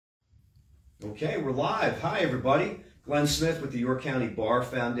Okay, we're live. Hi, everybody. Glenn Smith with the York County Bar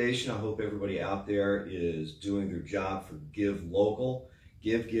Foundation. I hope everybody out there is doing their job for Give Local.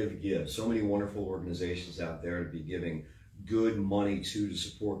 Give, give, give. So many wonderful organizations out there to be giving good money to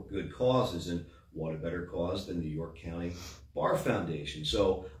support good causes. And what a better cause than the York County Bar Foundation.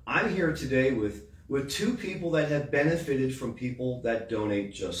 So I'm here today with two people that have benefited from people that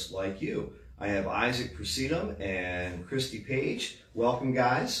donate just like you. I have Isaac Praseedom and Christie Page. Welcome,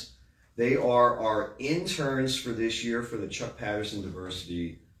 guys. They are our interns for this year for the Chuck Patterson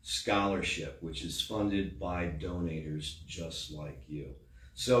Diversity Scholarship, which is funded by donators just like you.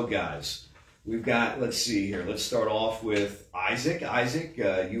 So guys, we've got, let's see here, let's start off with Isaac. Isaac,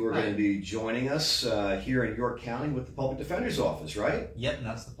 you are going to be joining us here in York County with the Public Defender's Office, right? Yep,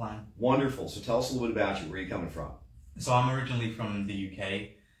 that's the plan. Wonderful. So tell us a little bit about you. Where are you coming from? So I'm originally from the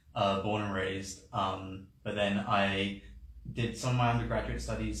UK, born and raised, but then I did some of my undergraduate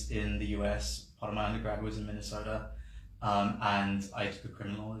studies in the US. Part of my undergrad was in Minnesota, and I took a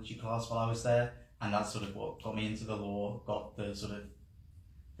criminology class while I was there, and that's sort of what got me into the law, got the sort of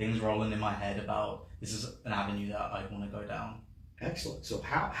things rolling in my head about this is an avenue that I want to go down. Excellent. So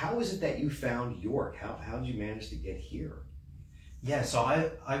how is it that you found York? How did you manage to get here? Yeah, so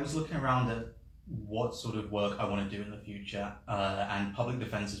I was looking around at what sort of work I want to do in the future, and public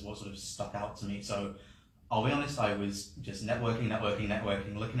defense is what sort of stuck out to me. So I'll be honest, I was just networking,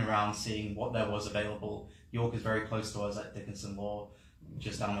 looking around, seeing what there was available. York is very close to us at Dickinson Law,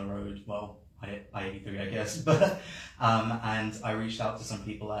 just down the road. Well, I-83, I guess. But and I reached out to some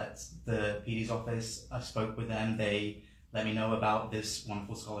people at the PD's office. I spoke with them. They let me know about this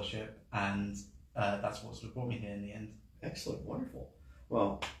wonderful scholarship, and that's what sort of brought me here in the end. Excellent, wonderful.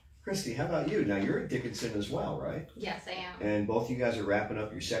 Well, Christie, how about you? Now, you're at Dickinson as well, right? Yes, I am. And both you guys are wrapping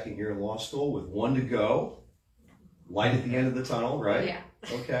up your second year in law school with one to go. Light at the end of the tunnel, right? Yeah.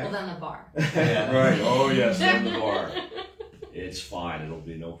 Okay. Well, then the bar. Yeah. Right. Oh, yes, then the bar. It's fine. It'll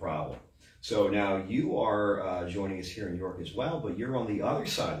be no problem. So now you are joining us here in York as well, but you're on the other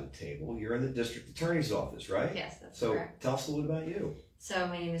side of the table. You're in the district attorney's office, right? Yes, that's So correct. tell us a little about you. So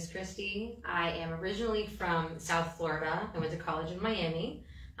my name is Christie. I am originally from South Florida. I went to college in Miami,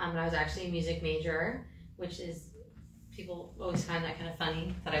 and I was actually a music major, which is, people always find that kind of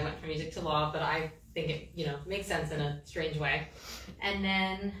funny that I went from music to law, but I think it, makes sense in a strange way. And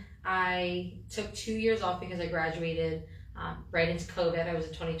then I took 2 years off because I graduated right into COVID. I was a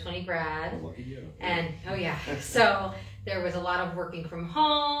 2020 grad. Well, lucky you. And, oh yeah, so there was a lot of working from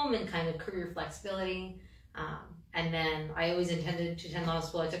home and kind of career flexibility. And then I always intended to attend law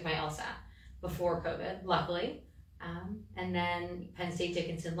school. I took my LSAT before COVID, luckily. And then Penn State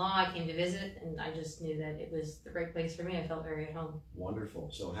Dickinson Law, I came to visit, and I just knew that it was the right place for me. I felt very at home.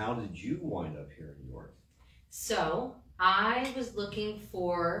 Wonderful. So how did you wind up here in York? So I was looking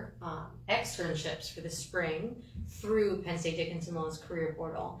for externships for the spring through Penn State Dickinson Law's career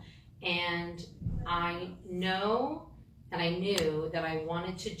portal. And I knew that I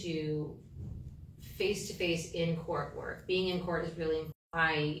wanted to do face-to-face in-court work. Being in court is really important.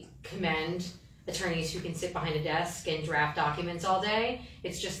 I commend attorneys who can sit behind a desk and draft documents all day.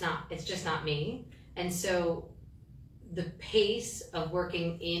 It's just not me. And so the pace of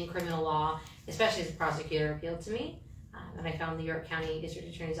working in criminal law, especially as a prosecutor, appealed to me. And I found the York County District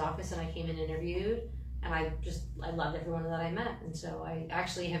Attorney's Office, and I came and interviewed, and I loved everyone that I met. And so I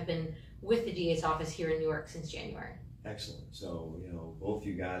actually have been with the DA's office here in New York since January. Excellent. So, both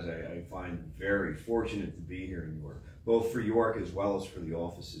you guys I find very fortunate to be here in York, both for York as well as for the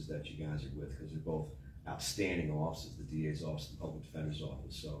offices that you guys are with, because they're both outstanding offices, the DA's office and the Public Defender's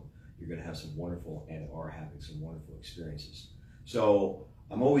Office. So you're going to have some wonderful, and are having some wonderful experiences. So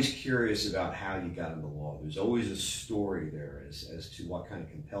I'm always curious about how you got into law. There's always a story there as to what kind of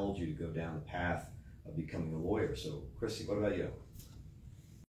compelled you to go down the path of becoming a lawyer. So Christie, what about you?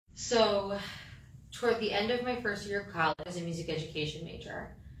 So toward the end of my first year of college, I was a music education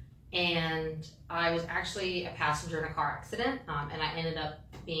major, and I was actually a passenger in a car accident, and I ended up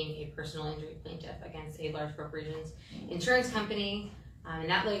being a personal injury plaintiff against a large corporation's insurance company, and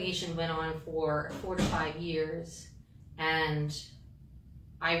that litigation went on for 4 to 5 years, and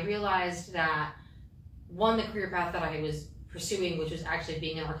I realized that, one, the career path that I was pursuing, which was actually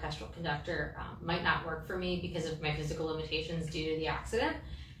being an orchestral conductor, might not work for me because of my physical limitations due to the accident.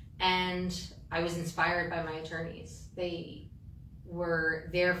 And I was inspired by my attorneys. They were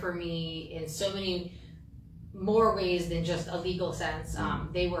there for me in so many more ways than just a legal sense.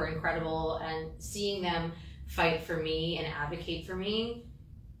 They were incredible, and seeing them fight for me and advocate for me,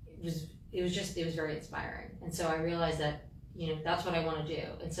 it was very inspiring. And so I realized that, that's what I want to do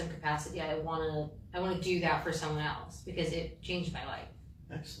in some capacity. I want to do that for someone else because it changed my life.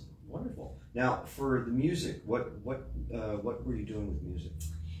 Excellent. Wonderful. Now, for the music, what were you doing with music?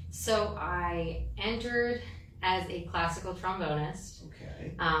 So I entered as a classical trombonist.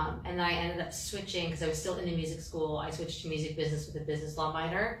 Okay. And then I ended up switching, because I was still in the music school, I switched to music business with a business law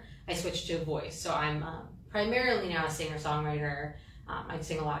minor. I switched to voice. So I'm primarily now a singer-songwriter. I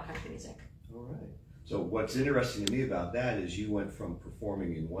sing a lot of country music. All right. So what's interesting to me about that is you went from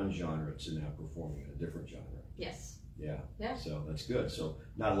performing in one genre to now performing in a different genre. Yes. Yeah. Yeah. So that's good. So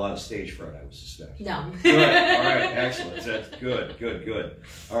not a lot of stage fright, I would suspect. No. Good. All right. Excellent. That's good.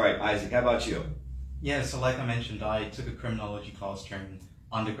 All right, Isaac, how about you? Yeah, so like I mentioned, I took a criminology class during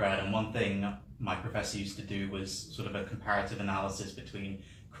undergrad, and one thing my professor used to do was sort of a comparative analysis between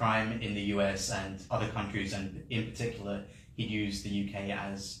crime in the US and other countries, and in particular, he'd use the UK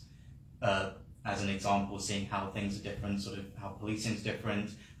as an example, seeing how things are different, sort of how policing is different,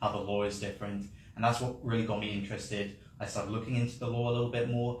 how the law is different, and that's what really got me interested. I started looking into the law a little bit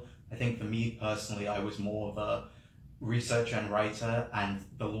more. I think for me personally, I was more of a researcher and writer, and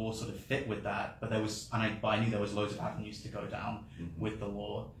the law sort of fit with that. But I knew there was loads of avenues to go down with the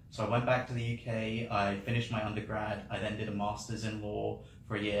law. So I went back to the UK. I finished my undergrad. I then did a master's in law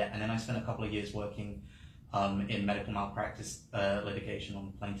for a year, and then I spent a couple of years working in medical malpractice litigation on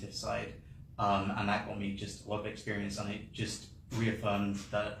the plaintiff side, and that got me just a lot of experience, and it just reaffirmed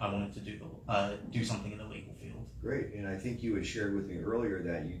that I wanted to do something in the legal field. Great, and I think you had shared with me earlier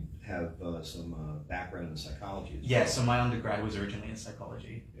that you have some background in psychology as well. Yeah, so my undergrad was originally in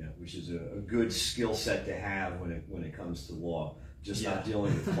psychology. Yeah, which is a good skill set to have when it comes to law. Just not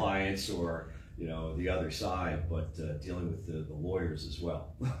dealing with clients or the other side, but dealing with the lawyers as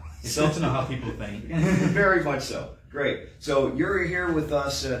well. It's good to know how people think. Very much so. Great. So you're here with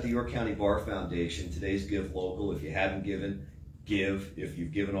us at the York County Bar Foundation. Today's Give Local. If you haven't given, give. If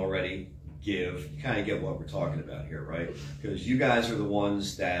you've given already, give. You kind of get what we're talking about here, right? Because you guys are the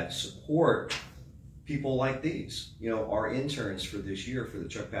ones that support people like these. Our interns for this year for the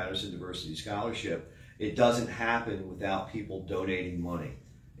Chuck Patterson Diversity Scholarship, it doesn't happen without people donating money.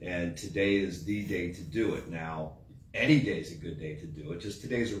 And today is the day to do it. Now, any day is a good day to do it. Just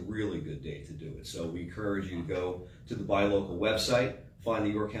today's a really good day to do it. So we encourage you to go to the Buy Local website, find the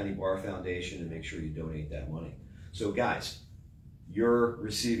York County Bar Foundation, and make sure you donate that money. So guys, you're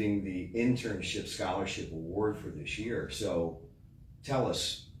receiving the Internship Scholarship Award for this year. So tell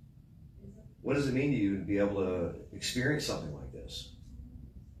us, what does it mean to you to be able to experience something like this?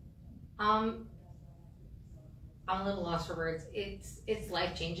 I'm a little lost for words. It's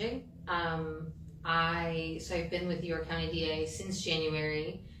life-changing. I've been with the York County DA since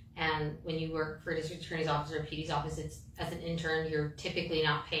January, and when you work for a district attorney's office or a PD's office, as an intern, you're typically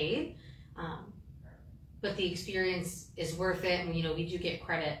not paid. But the experience is worth it, and we do get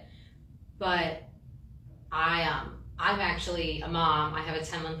credit. But I'm actually a mom. I have a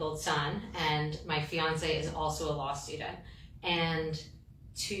 10-month-old son, and my fiancé is also a law student. And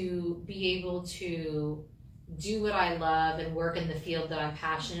to be able to do what I love and work in the field that I'm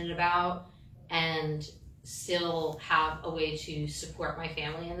passionate about and still have a way to support my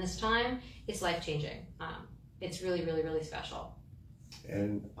family in this time, it's life-changing. It's really, really, really special.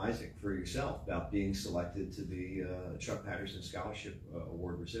 And Isaac, for yourself, about being selected to the Chuck Patterson Scholarship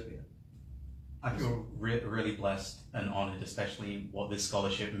Award recipient. I feel really blessed and honored, especially what this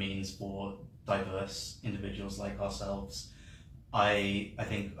scholarship means for diverse individuals like ourselves. I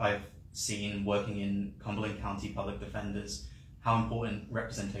think I've seen, working in Cumberland County Public Defenders, how important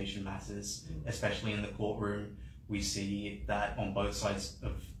representation matters, especially in the courtroom. We see that on both sides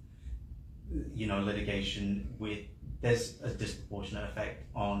of litigation, there's a disproportionate effect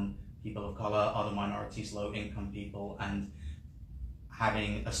on people of color, other minorities, low-income people, and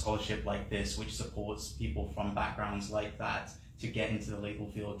having a scholarship like this, which supports people from backgrounds like that, to get into the legal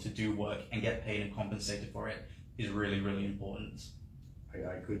field, to do work and get paid and compensated for it, is really, really important.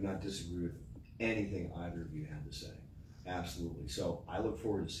 I could not disagree with anything either of you had to say. Absolutely. So I look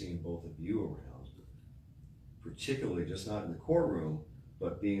forward to seeing both of you around, particularly just not in the courtroom,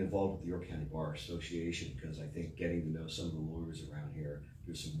 but being involved with the York County Bar Association, because I think getting to know some of the lawyers around here,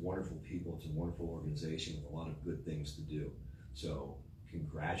 there's some wonderful people, it's a wonderful organization with a lot of good things to do. So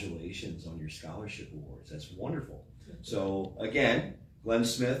congratulations on your scholarship awards. That's wonderful. So again, Glenn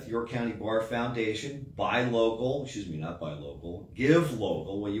Smith, York County Bar Foundation, buy local, not buy local, give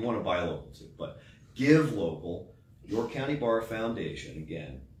local, well, you want to buy local too, but give local, York County Bar Foundation,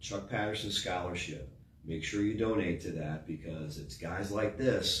 again, Chuck Patterson Scholarship. Make sure you donate to that, because it's guys like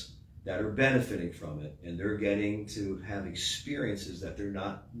this that are benefiting from it, and they're getting to have experiences that they're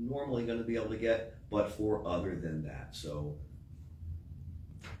not normally going to be able to get, but for other than that. So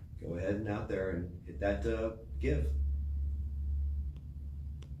go ahead and out there and hit that give.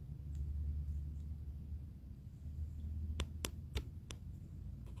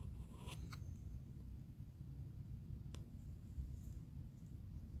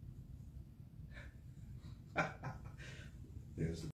 There's the